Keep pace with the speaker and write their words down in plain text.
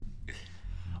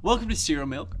Welcome to Cereal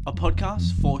Milk, a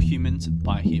podcast for humans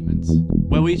by humans,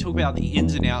 where we talk about the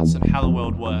ins and outs of how the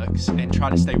world works and try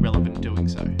to stay relevant in doing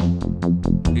so.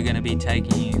 We're going to be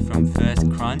taking you from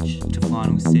first crunch to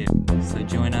final sip, so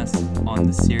join us on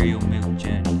the cereal milk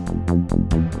journey.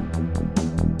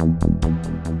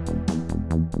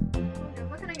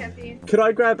 What can I get for you? Could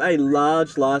I grab a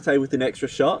large latte with an extra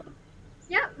shot?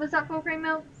 Yeah, was that full cream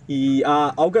milk?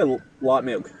 Yeah, I'll go light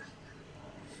milk.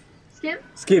 Skim?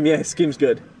 Skim, yeah, skim's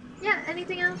good. Yeah,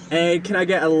 anything else? And can I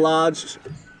get a large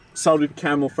salted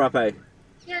caramel frappe?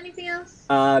 Yeah, anything else?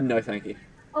 No thank you.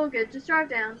 All good, just drive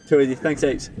down. Too easy, thanks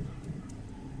heaps.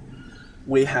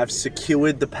 We have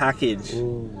secured the package.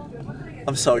 Ooh,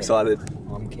 I'm so excited.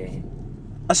 I'm keen.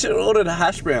 I should have ordered a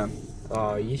hash brown.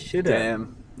 Oh, you should have.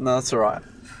 Damn. No, that's alright.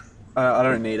 I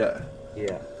don't need it.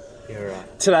 Yeah, you're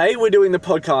right. Today we're doing the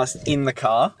podcast in the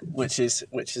car, which is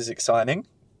exciting.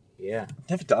 Yeah,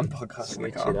 Never done podcasts in the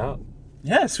switch car. it up.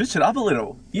 Yeah, switch it up a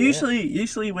little. Yeah.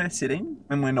 Usually we're sitting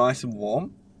and we're nice and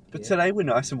warm, but Yeah. today we're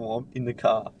nice and warm in the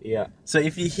car. Yeah, So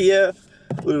if you hear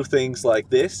little things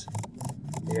like this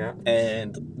yeah.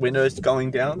 and windows going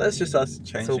down, that's just us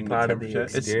changing all part the of the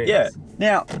temperature. experience. Yeah.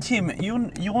 Now, Tim,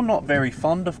 you're not very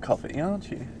fond of coffee, aren't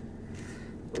you?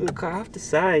 Look, I have to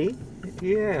say,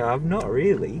 yeah, I'm not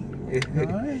really.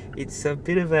 No? It's a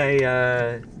bit of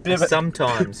a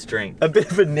sometimes drink. A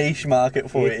bit of a niche market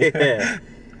for you. Yeah.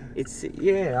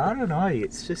 I don't know.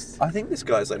 It's just I think this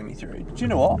guy's letting me through. Do you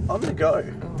know what? I'm gonna go.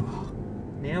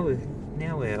 now we're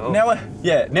off. Now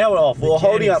we're off. The We're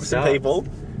holding journey up some starts. people,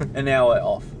 and now we're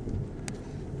off.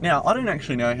 Now I don't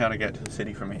actually know how to get to the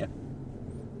city from here.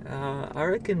 I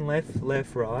reckon left,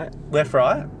 right. Left,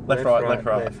 right, left, right, left,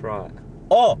 right. Left, right.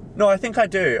 Oh no, I think I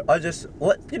do.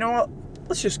 You know what?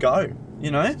 Let's just go. You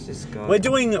know, Just go. we're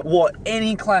doing what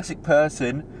any classic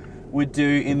person would do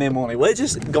in their morning. We're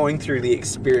just going through the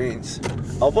experience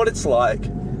of what it's like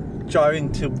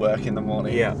driving to work in the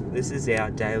morning. Yeah, this is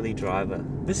our daily driver.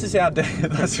 This is our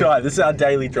that's right. This is our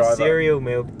daily driver. Cereal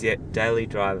Milk Daily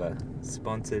Driver,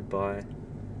 sponsored by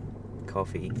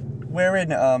coffee. We're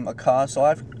in a car, so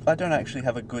I don't actually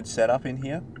have a good setup in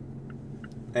here,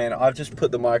 and I've just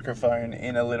put the microphone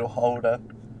in a little holder.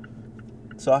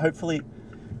 So hopefully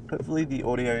the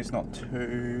audio is not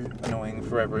too annoying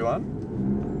for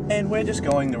everyone. And we're just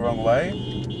going the wrong way.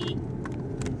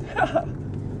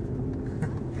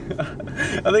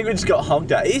 I think we just got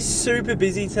honked at. It's super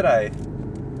busy today.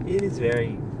 It is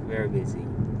very, very busy.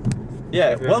 Yeah,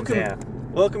 Everyone's out.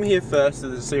 welcome here first to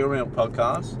the Cereal Milk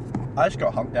podcast. I just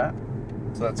got honked at,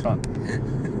 so that's fun.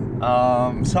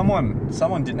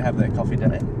 Someone didn't have their coffee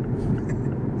today.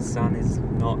 The sun is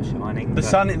not shining. The but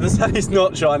sun is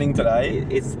not shining today.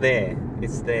 It's there.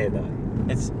 It's there though.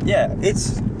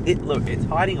 Look, it's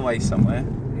hiding away somewhere.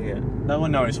 Yeah. No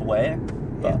one knows where.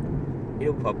 But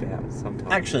It'll pop out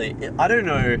sometime. actually, I don't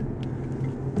know.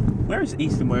 Where is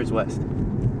east and where is west?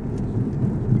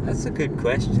 That's a good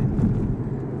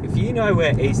question. If you know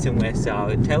where east and west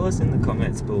are, tell us in the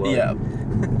comments below. Yeah.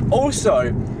 Also,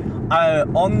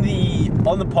 on the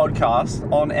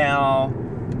podcast, on our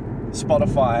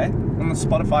Spotify, on the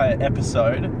Spotify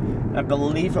episode, I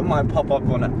believe it might pop up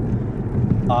on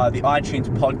the iTunes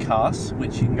podcast,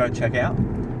 which you can go check out.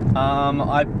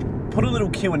 I put a little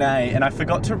Q&A and I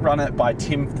forgot to run it by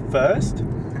Tim first.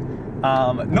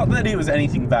 Not that it was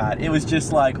anything bad. It was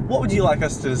just like, what would you like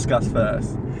us to discuss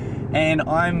first? And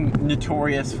I'm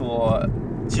notorious for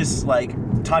just like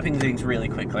typing things really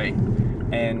quickly.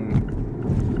 And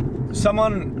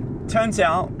turns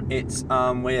out it's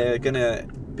we're gonna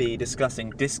be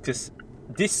discussing discuses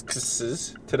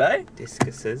today,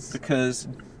 Discusses. because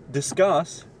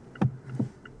discuss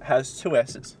has two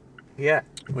S's, Yeah.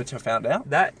 which I found out.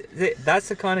 That's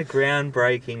the kind of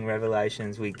groundbreaking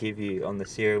revelations we give you on the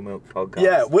Cereal Milk podcast.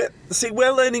 Yeah,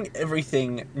 we're learning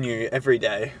everything new every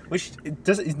day, which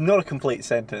is not a complete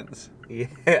sentence, Yeah.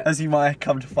 as you might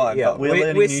come to find. Yeah, but we're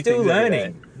learning we're new still things every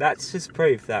learning. day. That's just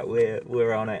proof that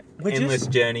we're on an We're endless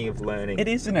just- journey of learning. It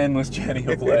is an endless journey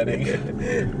of learning.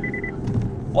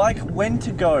 Like when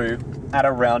to go at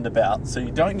a roundabout so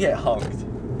you don't get honked.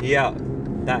 Yeah,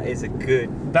 that is a good.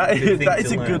 That good thing is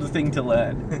to a learn. good thing to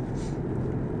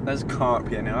learn. There's a car up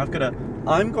here now.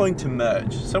 I'm going to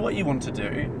merge. So what you want to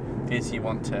do is you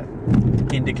want to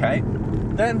indicate,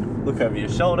 then look over your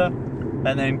shoulder,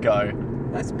 and then go.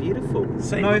 That's beautiful.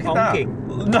 See, No look at that.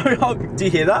 honking. No honk. Do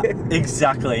you hear that?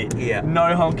 Exactly. Yeah.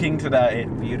 No honking today.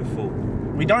 Beautiful.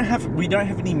 We don't have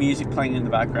any music playing in the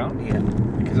background Yeah.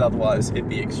 because otherwise it'd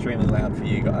be extremely loud for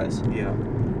you guys. Yeah.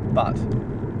 But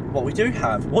what we do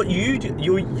have, what you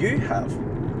have,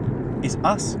 is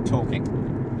us talking,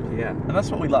 Yeah. and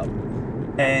that's what we love.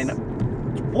 And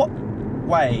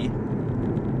way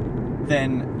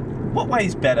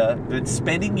is better than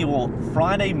spending your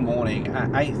Friday morning at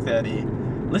 8:30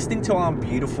 listening to our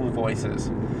beautiful voices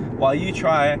while you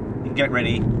try and get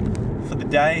ready for the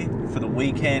day, for the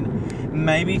weekend.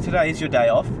 Maybe today is your day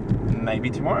off, maybe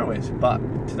tomorrow is, but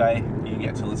today you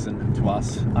get to listen to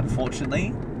us,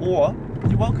 unfortunately, or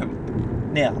you're welcome.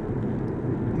 Now,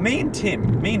 me and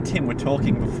Tim were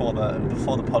talking before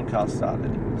the podcast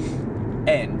started,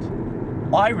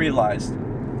 and I realised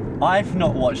I've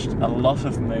not watched a lot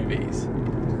of movies,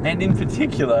 and in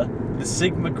particular, the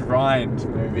Sigma Grind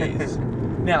movies.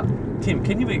 Now, Tim,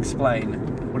 can you explain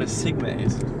what a Sigma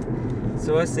is?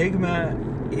 So a Sigma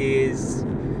is,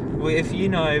 well, if you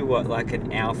know what like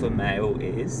an alpha male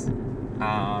is,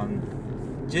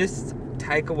 just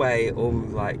take away all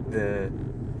like the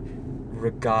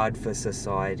regard for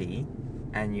society,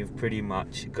 and you've pretty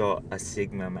much got a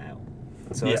Sigma male.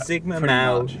 So Yeah, a Sigma pretty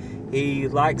male, much. he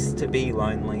likes to be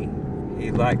lonely.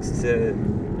 He likes to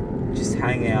just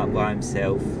hang out by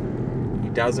himself. He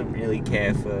doesn't really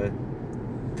care for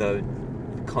the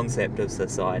concept of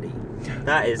society.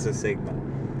 That is a Sigma.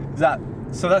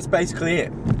 So that's basically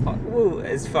it. Well,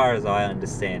 as far as I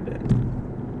understand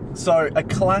it. So a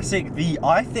classic,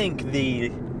 I think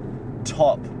the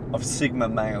top of Sigma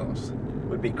males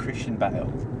would be Christian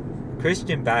Bale.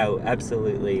 Christian Bale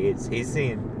absolutely is. He's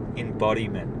the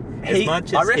embodiment. As much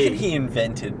as I reckon he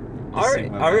invented the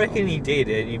Sigma I male. reckon he did,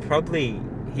 and he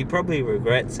probably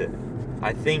regrets it.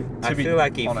 I feel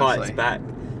like he fights honestly. back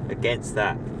against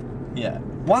that. Yeah.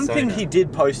 One thing Persona. he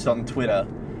did post on Twitter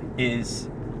is,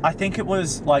 I think it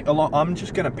was like I'm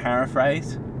just going to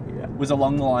paraphrase, Yeah. was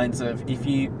along the lines of, if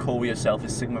you call yourself a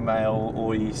Sigma male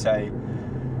or you say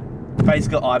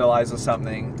basically idolize or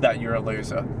something, that you're a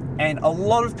loser. And a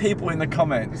lot of people in the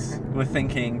comments were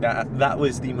thinking that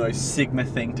was the most Sigma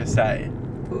thing to say.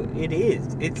 Well, it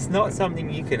is. It's not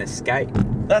something you can escape.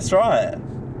 That's right.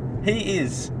 He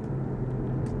is.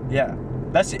 Yeah.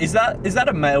 Is that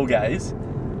a male gaze?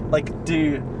 Like,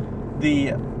 do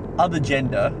the other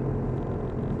gender,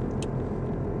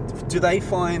 do they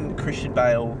find Christian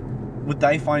Bale? Would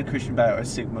they find Christian Bale a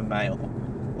Sigma male,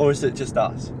 or is it just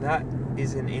us? That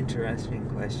is an interesting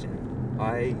question.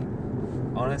 I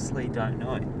honestly don't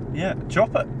know. Yeah,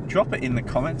 drop it in the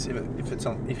comments if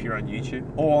you're on YouTube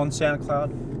or on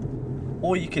SoundCloud,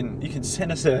 or you can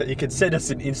send us an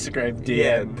Instagram DM.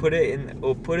 Yeah, put it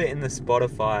in the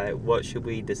Spotify. What should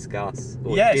we discuss?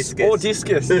 Or Yes, discuss. or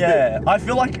discus. Yeah, I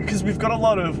feel like because we've got a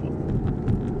lot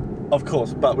of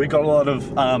course, but we've got a lot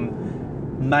of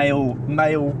male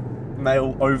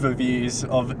overviews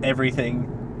of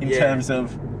everything in Yeah. terms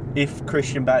of if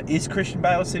Christian Bale is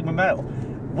a Sigma male.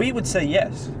 We would say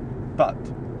yes, but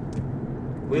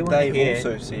We would wanna they hear-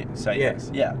 also say Yeah.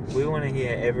 yes? Yeah. We want to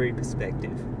hear every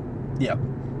perspective. Yeah.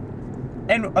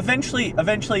 And eventually,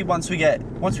 once we get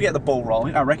the ball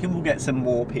rolling, I reckon we'll get some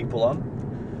more people on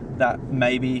that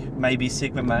maybe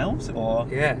Sigma males, or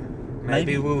Yeah.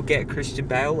 Maybe Maybe. we'll get Christian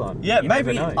Bale on. yeah, You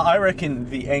maybe. never know. I reckon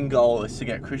the end goal is to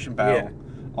get Christian Bale Yeah.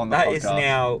 on the That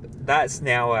podcast. that's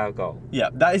now our goal. Yeah,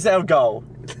 that is our goal.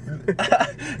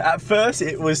 At first,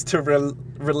 it was to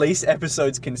release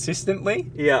episodes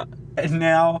consistently, Yeah. and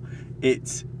now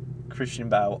it's Christian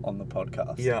Bale on the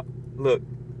podcast. Yeah. Look,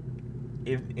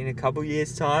 if in a couple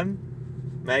years' time,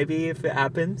 maybe if it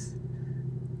happens,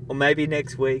 or maybe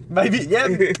next week. Maybe, yeah.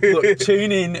 Look,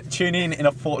 tune in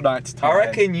a fortnight's time. I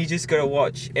reckon you just gotta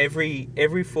watch every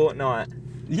fortnight,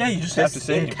 Yeah, you just have to just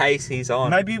see in him. case he's on.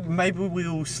 Maybe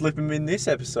we'll slip him in this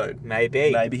episode.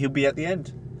 Maybe. Maybe he'll be at the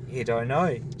end. You don't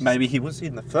know. Maybe he was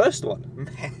in the first one.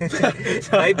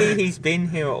 Maybe he's been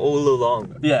here all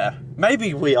along. Yeah.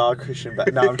 Maybe we are Christian Bale.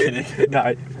 No, I'm kidding.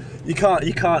 No. You can't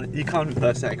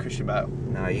impersonate Christian Bale.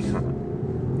 No, you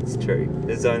can't. It's true.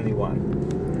 There's only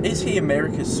one. Is he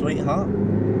America's sweetheart?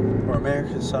 Or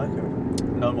America's psycho?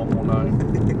 No one will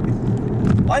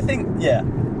know. I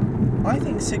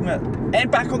think Sigma.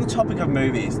 And back on the topic of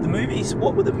movies.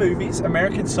 What were the movies?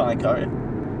 American Psycho.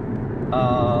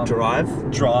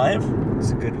 Drive. Drive.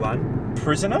 It's a good one.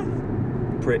 Prisoner.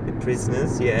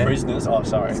 Prisoners. Yeah. Prisoners. Oh,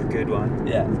 sorry. It's a good one.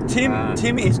 Yeah.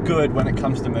 Tim is good when it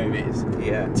comes to movies.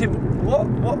 Yeah. Tim, what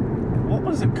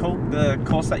was it called? The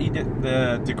course that you did,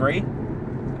 the degree?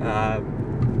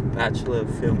 Bachelor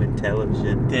of Film and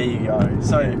Television. There you go.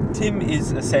 So Tim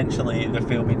is essentially the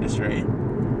film industry.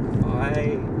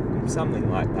 Something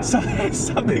like that.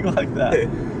 Something like that.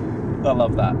 I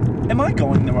love that. Am I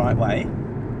going the right way?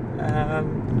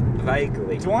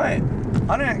 Vaguely. I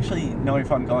don't actually know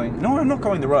if I'm going. No, I'm not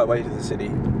going the right way to the city.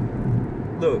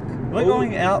 Look. We're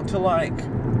going out to like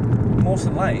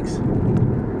Mawson Lakes.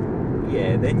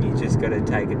 Yeah, then you just got to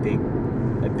take a big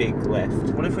a big left.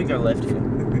 What if we go left here?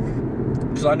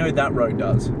 Because I know that road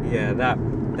does. Yeah, that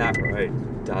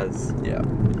road does. Yeah.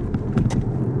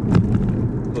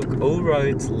 Look, all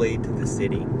roads lead to the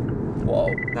city. Whoa.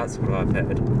 That's what I've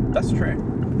heard. That's true.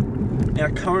 Now,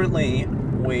 currently,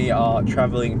 we are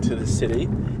travelling to the city,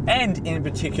 and in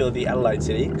particular the Adelaide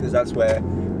city, because that's where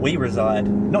we reside.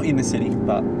 Not in the city,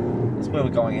 but that's where we're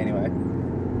going anyway.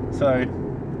 So,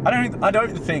 I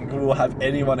don't think we'll have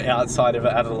anyone outside of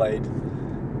Adelaide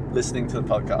listening to the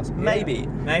podcast. Yeah, Maybe.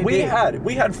 maybe.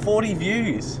 We had 40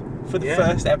 views for the Yeah.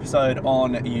 first episode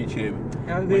on YouTube,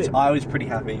 How which good. I was pretty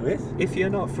happy with. If you're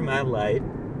not from Adelaide,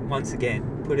 once again,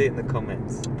 put it in the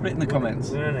comments. Put it in the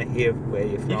comments. We want to hear where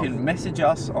you're from. You can message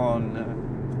us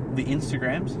on the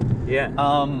Instagrams. Yeah.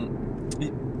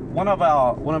 One of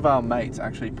our mates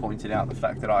actually pointed out the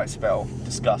fact that I spell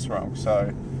discuss wrong.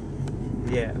 So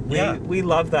Yeah. Yeah. We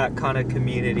love that kind of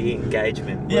community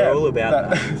engagement. We're all about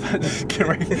that. Just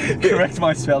correct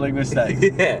my spelling mistakes.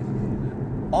 Yeah.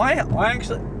 I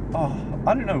actually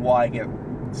I don't know why I get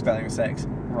spelling mistakes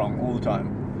wrong all the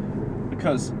time,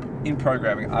 because in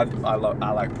programming I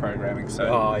like programming. So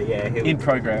Oh yeah. in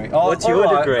programming. What's your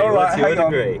degree? What's your hang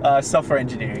on. degree? Software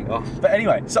engineering. Oh. But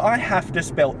anyway, so I have to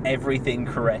spell everything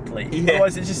correctly. Yeah.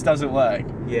 Otherwise it just doesn't work.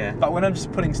 Yeah. But when I'm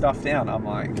just putting stuff down, I'm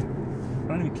like,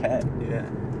 I don't even care. Yeah.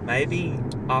 Maybe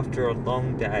after a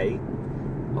long day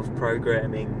of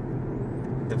programming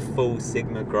the full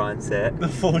Sigma grind set, The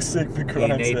full Sigma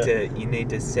grind set. you need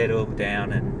to settle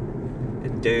down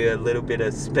and do a little bit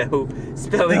of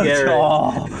spelling error.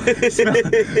 Oh,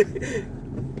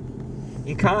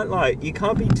 You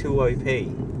can't be too OP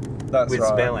that's with right.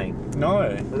 spelling. No.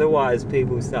 Otherwise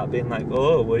people start being like,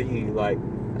 oh, what are you, like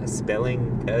a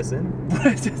spelling person?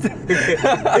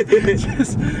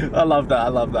 I love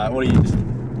that. What are you just...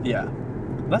 Yeah.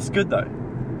 That's good though.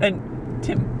 And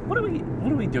Tim, what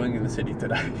are we doing in the city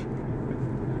today?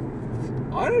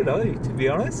 I don't know, to be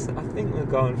honest. I think we're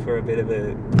going for a bit of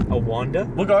a wander.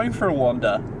 We're going for a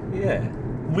wander. Yeah.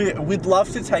 We'd love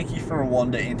to take you for a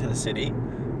wander into the city,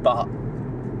 but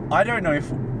I don't know if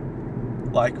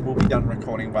we'll be done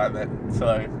recording by then.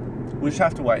 So we'll just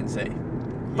have to wait and see.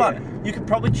 But Yeah. you could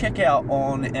probably check out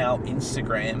on our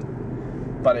Instagram,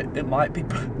 but it might be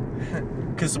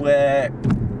because we're...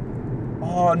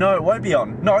 Oh, no, it won't be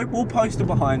on. No, we'll post a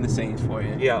behind the scenes for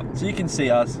you. Yeah. So you can see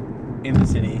us in the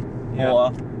city Yeah. or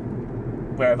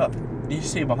wherever. You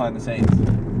see behind the scenes.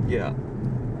 Yeah.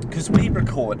 Because we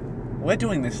record. We're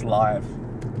doing this live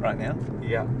right now.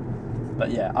 Yeah.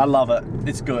 But yeah, I love it.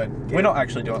 It's good. Yeah. We're not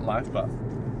actually doing it live, but...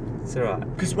 It's alright.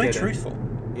 Because we're truthful.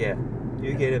 Yeah.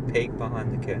 You get a peek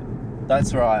behind the curtain.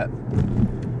 That's right.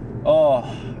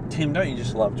 Oh, Tim, don't you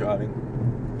just love driving?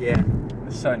 Yeah.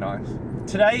 It's so nice.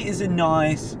 Today is a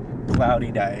nice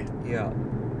cloudy day. Yeah.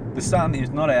 The sun is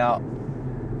not out.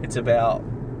 It's about,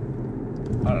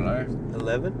 I don't know,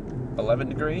 11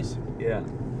 degrees. Yeah.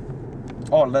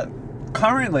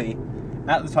 Currently,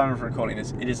 at the time of recording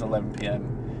this, it is 11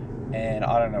 p.m. and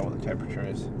I don't know what the temperature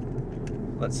is.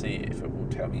 Let's see if it will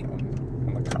tell me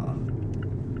on the car.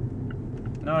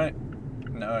 No,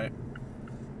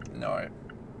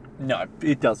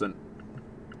 it doesn't.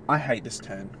 I hate this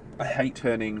turn. I hate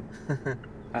turning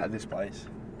at this place.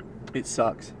 It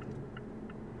sucks.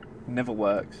 Never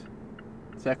works.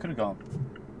 See, I could have gone.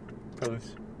 Probably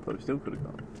still could have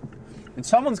gone. And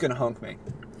someone's going to honk me.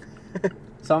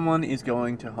 Someone is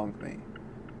going to honk me.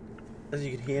 As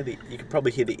you could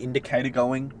probably hear the indicator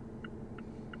going.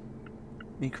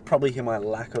 You could probably hear my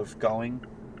lack of going.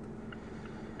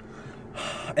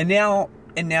 And now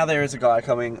there is a guy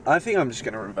coming. I think I'm just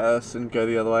going to reverse and go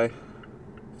the other way.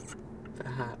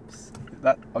 Perhaps.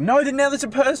 No, now there's a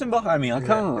person behind me. I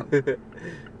can't.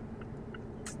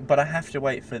 But I have to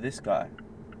wait for this guy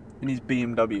in his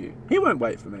BMW. He won't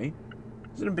wait for me.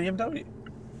 Is it a BMW?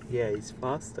 Yeah, he's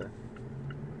faster.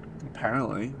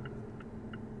 Apparently.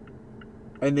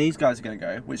 And these guys are going to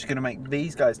go, which is going to make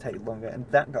these guys take longer, and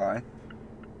that guy.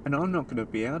 And I'm not going to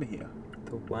be out of here.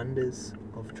 The wonders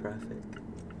of traffic.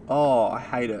 Oh, I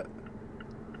hate it.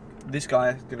 This guy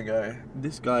is going to go.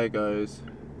 This guy goes.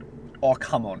 Oh,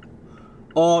 come on.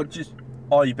 Oh,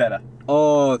 you better.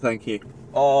 Oh, thank you.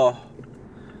 Oh,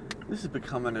 this has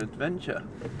become an adventure.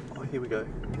 Oh, here we go.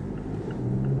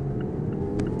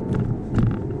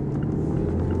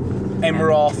 And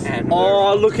we're off. And we're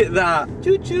oh, off. look at that.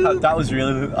 Choo choo. That was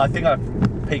really... I think I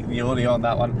peaked the audio on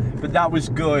that one. But that was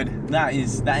good. That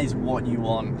is what you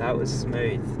want. That was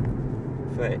smooth.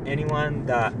 For anyone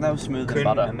that was smooth as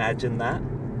couldn't butter. imagine that,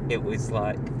 it was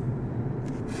like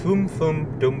fum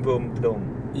fum dum bum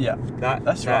dum. Yeah,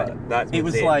 that's right. That it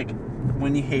was like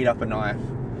when you heat up a knife,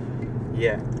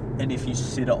 yeah, and if you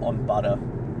sit it on butter,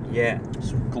 Yeah.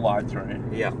 Just glide through.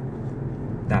 Yeah.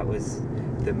 That was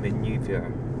the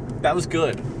maneuver. That was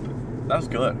good. That was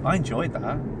good. I enjoyed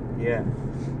that. Yeah.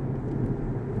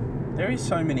 There is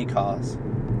so many cars.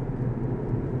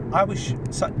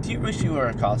 Do you wish you were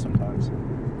a car sometimes?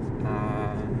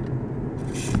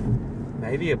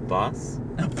 Maybe a bus.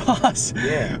 A bus?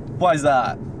 Yeah. Why is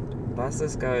that?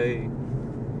 Buses go.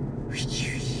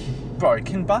 Bro,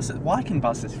 why can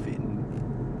buses fit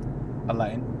in a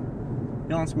lane?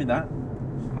 You answer me that.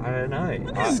 I don't know.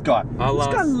 Look at this guy. I'll This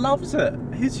guy ask- loves it.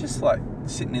 He's just like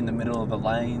sitting in the middle of the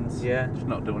lanes. Yeah. Just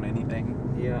not doing anything.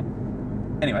 Yeah.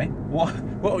 Anyway, what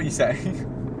were you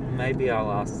saying? Maybe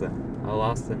I'll ask them. I'll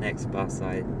ask the next bus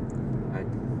I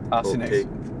Ask the talk next. to.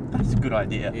 That's a good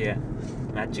idea. Yeah.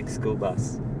 Magic School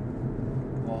Bus.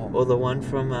 Whoa. Or the one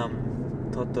from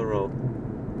Totoro.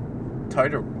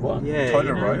 What? Yeah.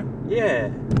 Totoro? You know? Yeah.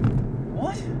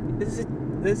 What?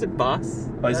 There's a bus.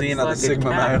 Oh, is he that's another like a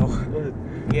Sigma cab. male?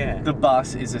 Yeah. The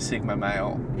bus is a Sigma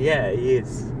male. Yeah, he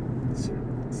is.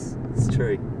 It's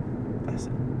true. That's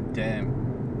damn.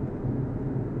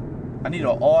 I need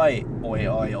a oi.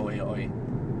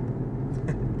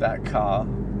 That car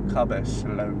better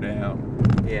slow down.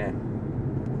 Yeah.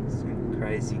 Some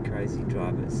crazy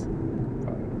drivers.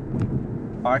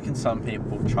 I reckon some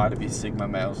people try to be Sigma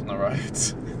males on the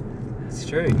roads. It's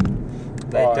true.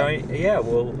 They Why? don't. Yeah.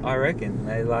 Well, I reckon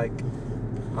they like.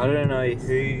 I don't know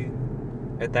who.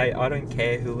 I don't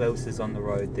care who else is on the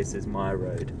road. This is my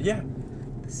road. Yeah.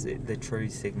 The true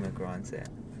Sigma grinds out.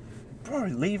 Bro,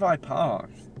 Levi Park.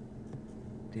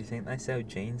 Do you think they sell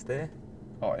jeans there?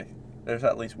 Oi. There's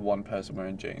at least one person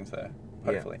wearing jeans there.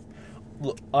 Yeah. Hopefully.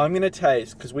 Look, I'm going to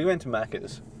taste, because we went to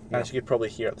Macca's, Yeah. as you could probably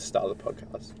hear at the start of the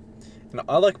podcast. And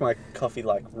I like my coffee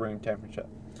like room temperature.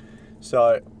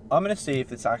 So I'm going to see if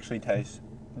this actually tastes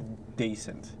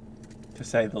decent, to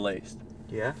say the least.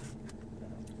 Yeah.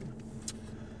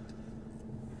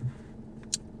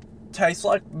 Tastes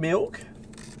like milk.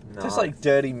 No. Tastes like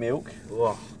dirty milk,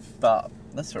 Whoa. but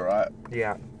that's alright.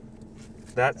 Yeah.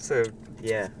 That's a.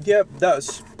 Yeah. Yep,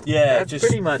 that's That's just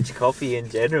pretty much coffee in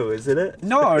general, isn't it?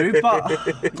 no,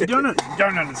 but you don't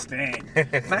understand.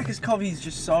 Macca's coffee is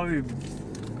just so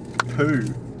poo.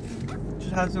 It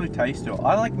just has no taste to it.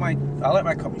 I like my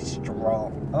coffee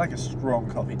strong. I like a strong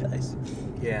coffee taste.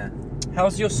 Yeah.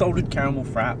 How's your salted caramel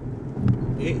frap?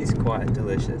 It is quite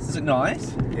delicious. Is it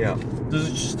nice? Yeah. Does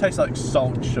it just taste like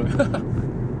salt and sugar?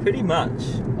 Pretty much.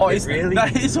 Oh, It is really.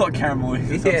 that is what caramel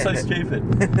is. Yeah. I'm so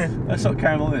stupid. That's what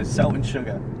caramel is. Salt and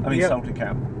sugar. I mean Yep. salted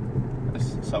caramel.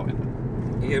 That's salted.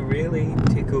 It really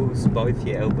tickles both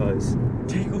your elbows.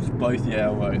 Tickles both your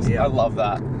elbows. Yeah. I love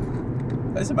that.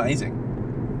 That's amazing.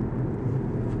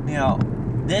 Now,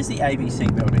 there's the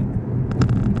ABC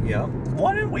building. Yeah.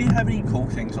 Why don't we have any cool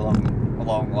things along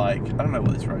like, I don't know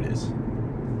what this road is.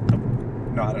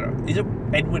 No, I don't know. Is it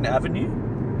Edwin Avenue?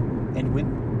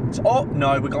 Edwin? Oh,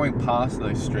 no, we're going past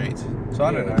those streets. So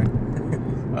I don't Yeah.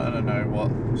 know. I don't know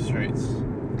what streets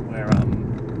we're on.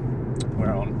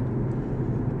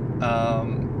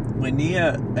 We're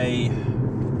near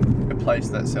a place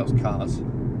that sells cars.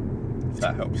 If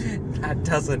that helps. That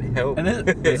doesn't help. And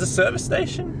there's a service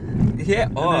station. Yeah.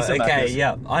 Oh, there's a okay. Macca's.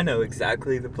 Yeah. I know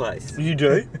exactly the place. You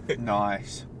do?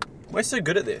 Nice. We're so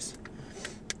good at this.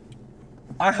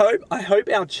 I hope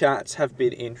our chats have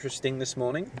been interesting this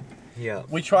morning. Yeah.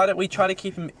 We try to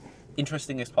keep them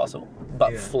interesting as possible,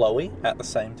 but Yeah. flowy at the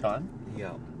same time,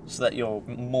 Yeah. so that your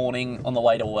morning on the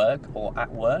way to work or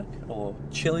at work or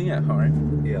chilling at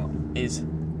home Yeah. is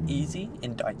easy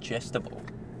and digestible.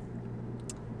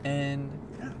 And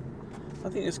yeah, I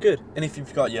think it's good. And if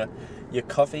you've got your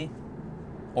coffee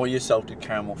or your salted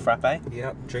caramel frappe,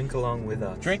 Yep. Drink along with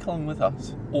us. drink along with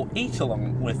us or eat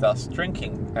along with us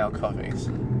drinking our coffees.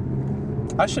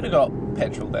 I should have got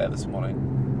petrol there this morning.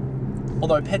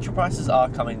 Although petrol prices are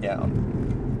coming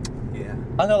down. Yeah.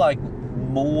 I got like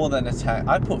more than a tank.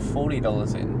 I put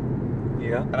 $40 in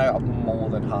Yeah. and I got more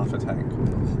than half a tank,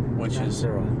 which That's is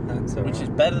alright. That's alright. which is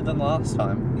better than last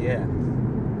time. Yeah.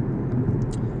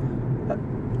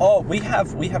 Oh, we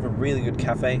have a really good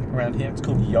cafe around here. It's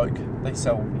called Yoke. They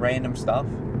sell random stuff,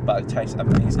 but it tastes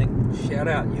amazing. Shout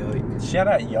out Yoke. Shout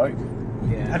out Yoke.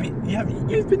 Yeah.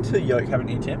 You've been to Yoke, haven't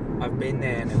you, Tim? I've been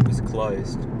there and it was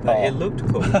closed, but Oh. it looked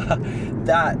cool.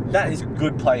 that is a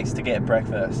good place to get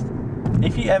breakfast.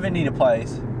 If you ever need a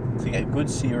place to get good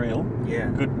cereal, Yeah.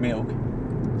 good milk,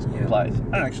 it's a good Yeah. place.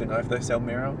 I don't actually know if they sell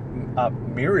Muriel.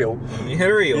 Muriel.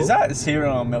 Muriel. Is that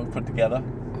cereal and milk put together?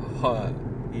 Oh,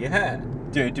 yeah.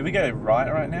 Dude, do we go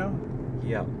right now?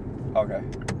 Yeah. Okay.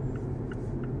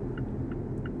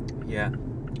 Yeah.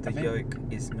 The I think- yoke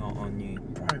is not on you.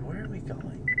 Bro, where are we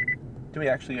going? Do we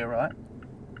actually go right?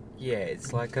 Yeah,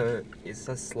 it's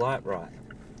a slight right.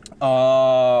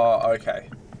 Oh, okay.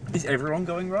 Is everyone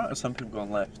going right or some people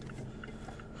going left?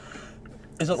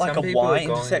 Is it like Some a people Y are going-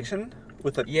 intersection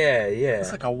with a? Yeah,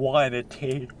 It's like a Y and a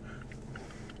T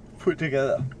put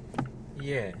together.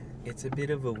 yeah. It's a bit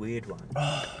of a weird one.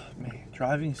 Oh man,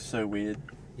 driving is so weird.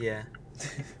 Yeah.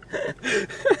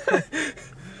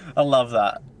 I love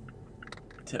that,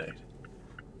 dude.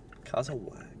 Cars are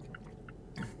whack.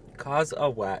 Cars are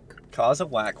whack. Cars are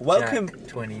whack. Welcome, Jack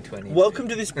 2020. welcome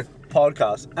to this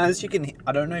podcast. As you can,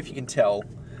 I don't know if you can tell,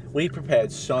 we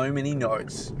prepared so many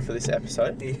notes for this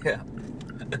episode. Yeah.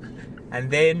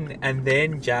 and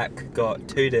then Jack got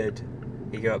tooted.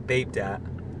 He got beeped at,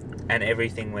 and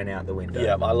everything went out the window.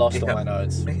 Yeah, I lost all Yeah. my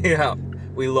notes. Yeah.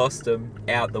 We lost them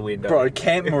out the window. Bro,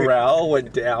 camp morale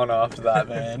went down after that,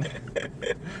 man.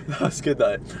 That was good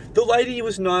though. The lady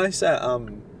was nice at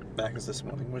Macca's this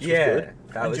morning, which was good.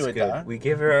 That was Enjoyed good. that. We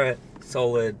give her a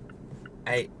solid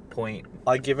 8.6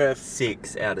 I give her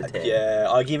out of 10. Yeah,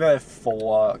 I give her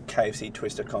 4 KFC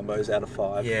Twister combos out of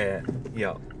 5. Yeah.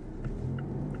 Yeah.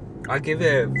 I give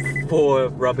her 4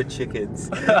 rubber chickens.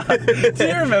 Do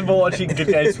you remember watching Good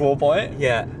Day Swore Point?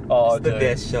 Yeah. Oh, it's the dude.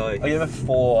 best show. I give her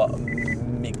 4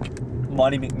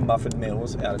 Mighty McMuffin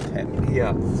meals out of 10.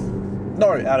 Yeah.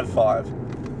 No, out of 5.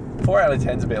 4 out of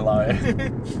 10's a bit low.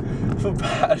 I feel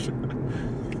bad.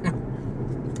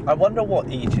 I wonder what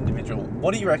each individual.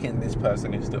 What do you reckon this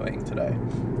person is doing today?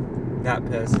 That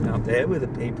person up there with the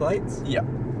P plates, Yeah.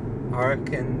 I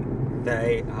reckon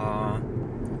they are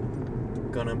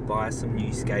gonna buy some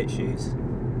new skate shoes.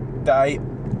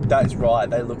 That's right.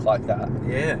 They look like that.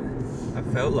 Yeah. I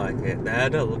felt like it. They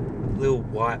had a little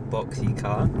white boxy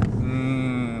car.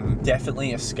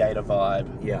 Definitely a skater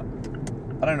vibe. Yeah.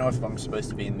 I don't know if I'm supposed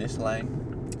to be in this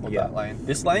lane or Yeah. that lane.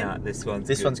 This lane? Nah, this one's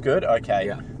This good. one's good? Okay.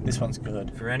 Yeah. This one's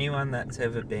good. For anyone that's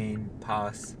ever been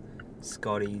past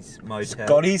Scotty's Motel.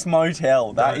 Scotty's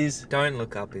Motel. That don't- is. Don't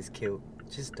look up his kilt.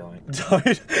 Just don't.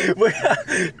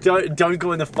 don't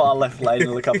go in the far left lane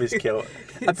and look up his kilt.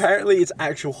 Apparently, it's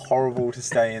actual horrible to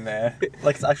stay in there.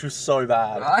 Like it's actually so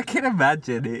bad. I can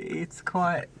imagine it. It's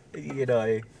quite,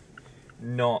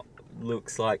 not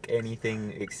looks like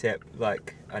anything except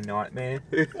like a nightmare.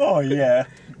 Oh yeah.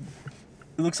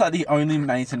 It looks like the only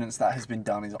maintenance that has been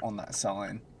done is on that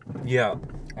sign. Yeah,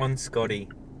 on Scotty.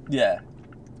 Yeah.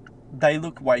 They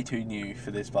look way too new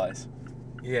for this place.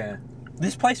 Yeah.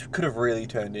 This place could have really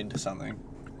turned into something.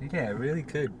 Yeah, it really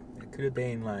could. It could have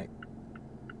been like,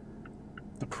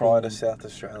 The pride of South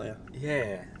Australia.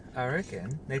 yeah, I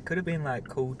reckon. There could have been like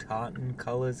cool tartan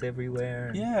colours everywhere.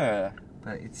 And, Yeah.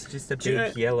 But it's just a Do you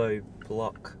big yellow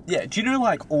block. Yeah, do you know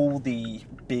like all the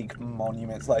big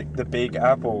monuments, like the Big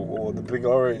Apple or the Big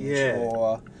Orange Yeah.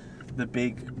 or the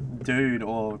Big Dude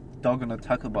or Dog on a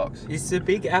Tucker Box? Is the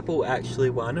Big Apple actually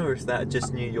one, or is that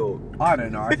just New York? I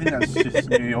don't know, I think that's just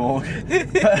New York.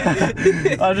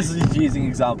 I'm just using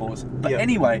examples. But Yeah.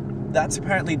 anyway, that's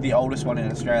apparently the oldest one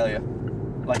in Australia.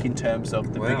 Like in terms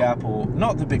of the Big Wow. Apple.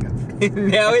 Not the Big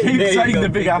now I keep now you saying got the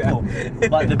Big Apple. Apple.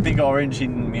 Like the Big Orange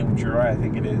in Mildura, I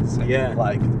think it is. And Yeah.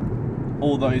 like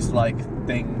all those like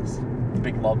things.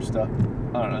 Big Lobster.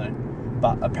 I don't know.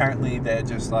 But apparently they're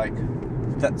just like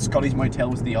that Scotty's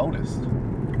Motel was the oldest.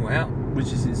 Wow.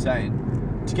 Which is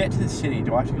insane. To get to the city,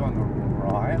 do I have to go on the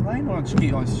right lane or just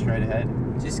keep going straight ahead?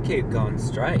 Just keep going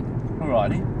straight.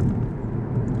 Alrighty.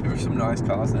 There are some nice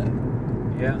cars there.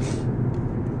 Yeah.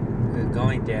 We're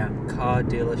going down Car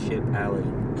Dealership Alley.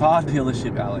 Car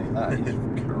dealership alley. That is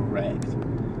correct.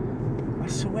 I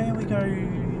swear we go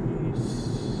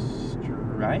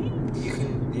straight. You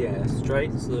can, yeah,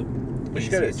 straight's the We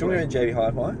should go to. easiest Do you want way. to go to JB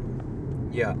Hi-Fi?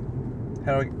 Yeah,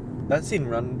 How do I, that's in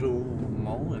Rundle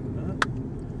Mall, isn't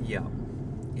yeah,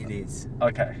 it is. it?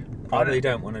 Okay. Probably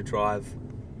don't want to drive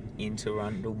into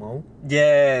Rundle Mall.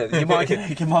 Yeah, you might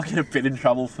get a bit in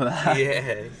trouble for that.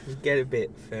 Yeah, get a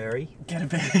bit furry. Get a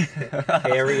bit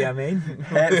Hairy, I mean.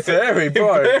 Furry,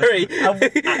 bro. Furry.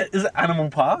 Is it Animal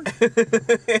Park?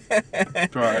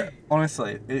 Bro,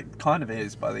 honestly, it kind of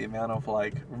is by the amount of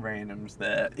like randoms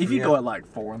there. If you Yeah. go at like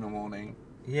 4 a.m,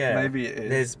 Yeah. maybe it is.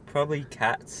 There's probably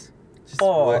cats. Just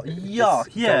Oh, just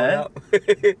yuck, going yeah. up.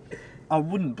 I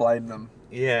wouldn't blame them.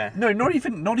 yeah. No, not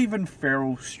even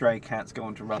feral stray cats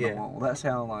going to run Yeah. the mall. That's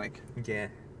how like Yeah.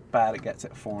 bad it gets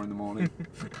at 4 a.m.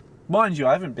 Mind you,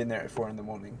 I haven't been there at 4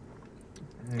 a.m.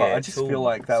 But I it's just feel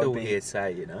like that it's would all be-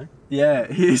 hearsay, you know. Yeah,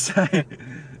 he's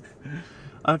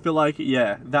I feel like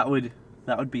that would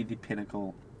be the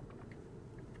pinnacle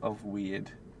of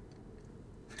weird.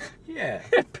 Yeah.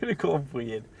 Pinnacle of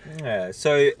weird. Yeah.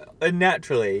 So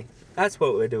naturally, That's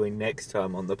what we're doing next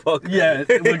time on the podcast. Yeah,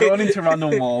 we're going into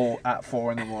Rundle Mall at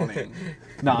 4 a.m.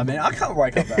 Nah, man, I can't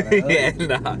wake up that early. Yeah,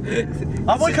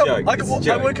 nah. I woke up. I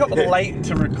joke. woke up late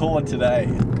to record today.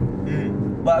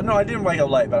 Mm. But no, I didn't wake up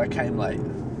late, but I came late.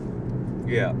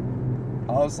 Yeah.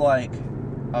 I was like,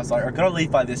 I gotta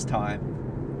leave by this time.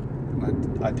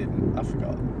 And I didn't. I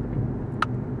forgot.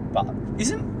 But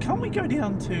can't we go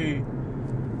down to?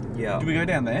 Yeah. Do we go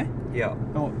down there? Yeah.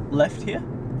 Oh, left here?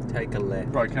 Take a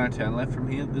left. Bro, can I turn left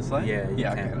from here this lane? Yeah, you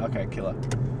I can. can. Okay, killer.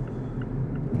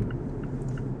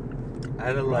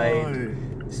 Adelaide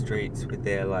streets with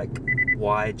their like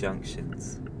Y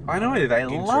junctions. I know, they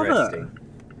love it. Interesting.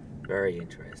 Very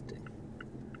interesting.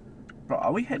 Bro,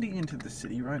 are we heading into the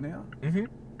city right now? Mhm.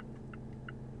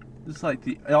 It's like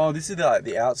this is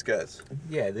the outskirts.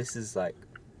 Yeah, this is like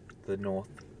the north.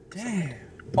 Damn.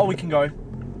 Oh, we can go.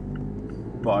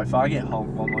 Bro, if I get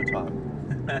honked one more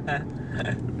time,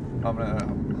 I'm gonna.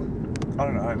 I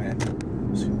don't know, man.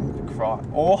 I'm just gonna cry.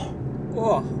 Oh,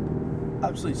 Oh,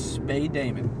 absolute speed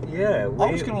demon. yeah.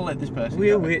 I was gonna let this person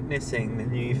We're go. witnessing the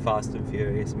new Fast and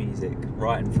Furious music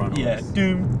right in front of Yeah, us.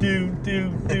 doom, doom,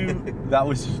 doom, doom. That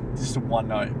was just one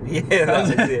note. Yeah, that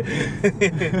was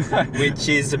it. Which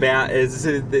is about as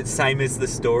the same as the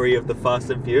story of the Fast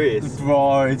and Furious.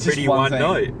 Bro, it's Pretty just one one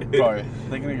thing. note. Bro,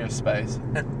 they're gonna go to space.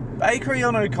 Bakery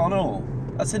on O'Connell.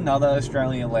 That's another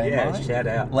Australian Yeah, landmark. shout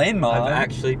out. Landmark. I've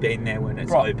actually been there when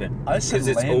it's Bro, open. I said Because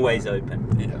it's landmark. always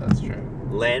open. Yeah, that's true.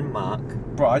 Landmark.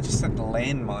 Bro, I just said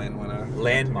landmine when I.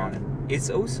 Landmine. It's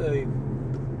also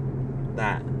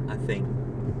that, I think.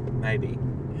 Maybe.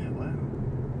 Yeah, wow.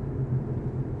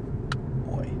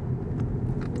 Boy.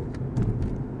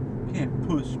 Can't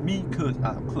push me cause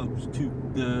I'm close to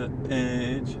the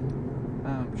edge.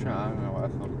 I'm trying. I don't know why I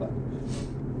thought of that.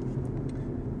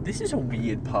 This is a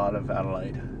weird part of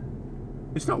Adelaide.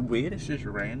 It's not weird, it's just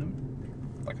random.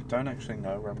 Like, I don't actually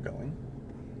know where I'm going.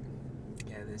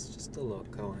 Yeah, there's just a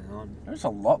lot going on. There's a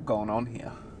lot going on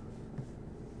here.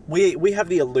 We have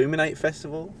the Illuminate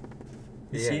Festival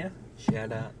this Yeah. year.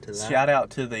 Shout out to that. Shout out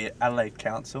to the Adelaide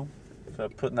Council for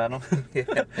putting that on.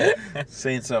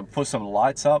 Seeing put some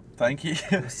lights up, thank you.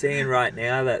 I'm seeing right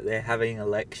now that they're having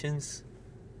elections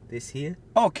this year.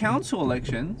 Oh, council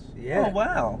elections? Yeah. Oh,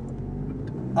 wow.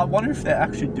 I wonder if they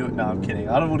actually do it. No, I'm kidding.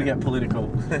 I don't want to get political.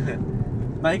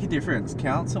 Make a difference.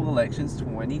 Council elections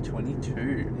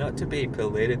 2022. Not to be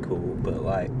political, but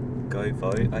like, go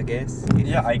vote, I guess.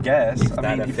 Yeah, I guess. If I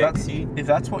that mean, affects you. if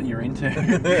that's what you're into.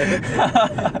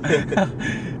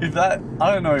 If that,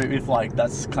 I don't know if like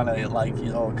that's kind of like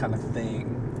your kind of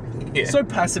thing. Yeah. So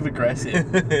passive aggressive.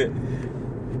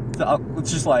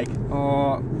 It's just like,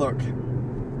 oh, look,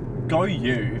 go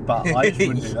you, but I just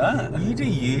wouldn't do that. You do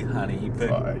you, honey, but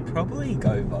Right. probably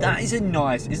go vote. That is a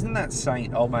nice, isn't that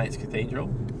St. Old Mate's Cathedral?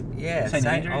 Yeah, St.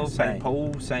 Saint Andrew, Old St. Mate.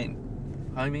 Paul, St.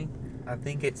 Homie. I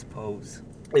think it's Paul's.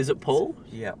 Is it Paul?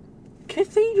 Yeah.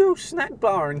 Cathedral snack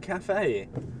bar and cafe.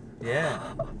 Yeah.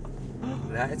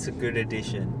 That's a good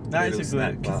addition. That Little is a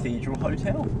snack good bar. cathedral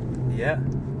hotel. Yeah.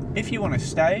 If you want to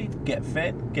stay, get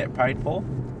fed, get paid for,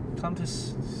 come to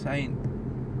St.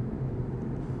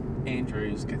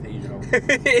 Andrew's Cathedral.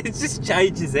 It just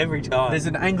changes every time. There's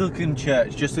an Anglican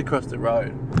church just across the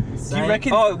road. Do you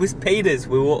reckon? Oh, it was Peter's.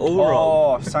 We were all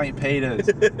wrong. Oh, St. Peter's.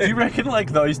 Do you reckon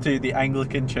like those two, the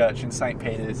Anglican church and St.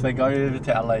 Peter's, they go over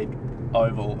to Adelaide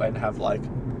Oval and have like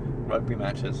rugby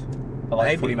matches? Or like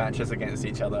Maybe. footy matches against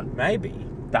each other? Maybe.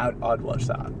 I'd watch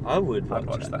that. I would I'd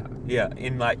watch watch that. Yeah,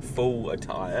 in like full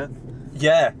attire.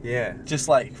 Yeah. Yeah. Just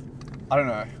like, I don't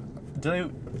know.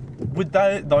 Would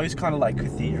those kind of like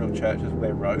cathedral churches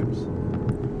wear robes?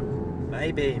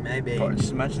 Maybe. Bro,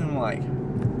 just imagine them like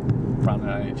running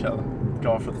at each other,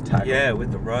 going for the tackle. Yeah,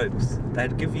 with the ropes.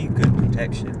 They'd give you good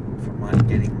protection from like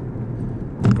getting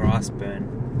grass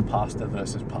burn. Pastor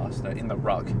versus pastor in the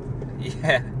rug.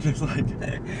 Yeah. Just like,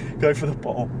 go for the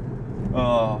ball.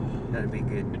 Oh, That'd be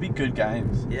good. it'd be good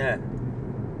games. Yeah.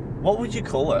 What would you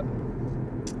call it?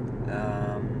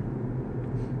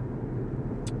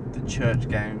 The church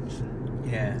games.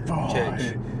 Yeah. Oh.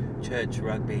 Church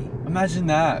rugby. Imagine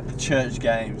that, the church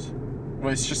games.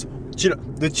 Where it's just, do you know,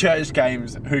 the church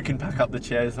games, who can pack up the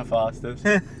chairs the fastest?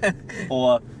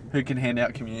 Or who can hand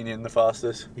out communion the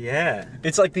fastest? Yeah.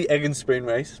 It's like the egg and spoon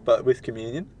race, but with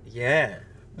communion. Yeah.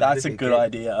 That's a That'd be good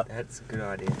idea. That's a good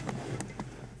idea.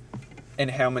 And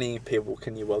how many people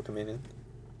can you welcome in?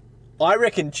 I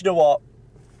reckon, do you know what?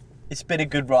 It's been a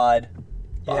good ride.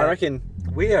 Yeah. I reckon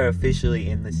We are officially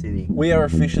in the city. we are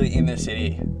officially in the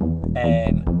city.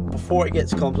 And before it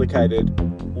gets complicated,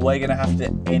 we're going to have to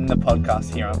end the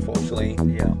podcast here, unfortunately.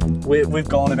 Yeah. We've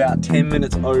gone about 10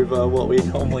 minutes over what we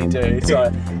normally do.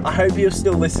 So I hope you'll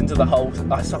still listen to the whole...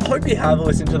 I hope you have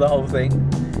listened to the whole thing.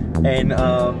 And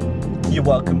you're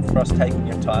welcome for us taking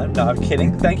your time. No, I'm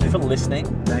kidding. Thank you for listening.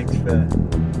 Thanks for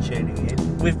tuning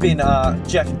in. We've been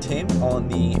Jack and Tim on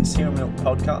the Serial Milk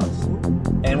Podcast.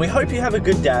 And we hope you have a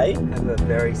good day. Have a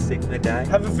very Sigma day.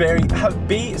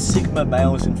 Be Sigma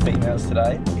males and females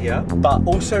today. Yeah. But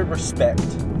also respect.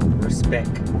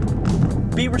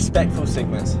 Respect. Be respectful,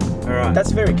 Sigmas. All right.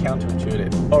 That's very counterintuitive.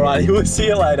 Alrighty, we'll see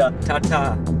you later.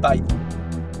 Ta-ta. Bye.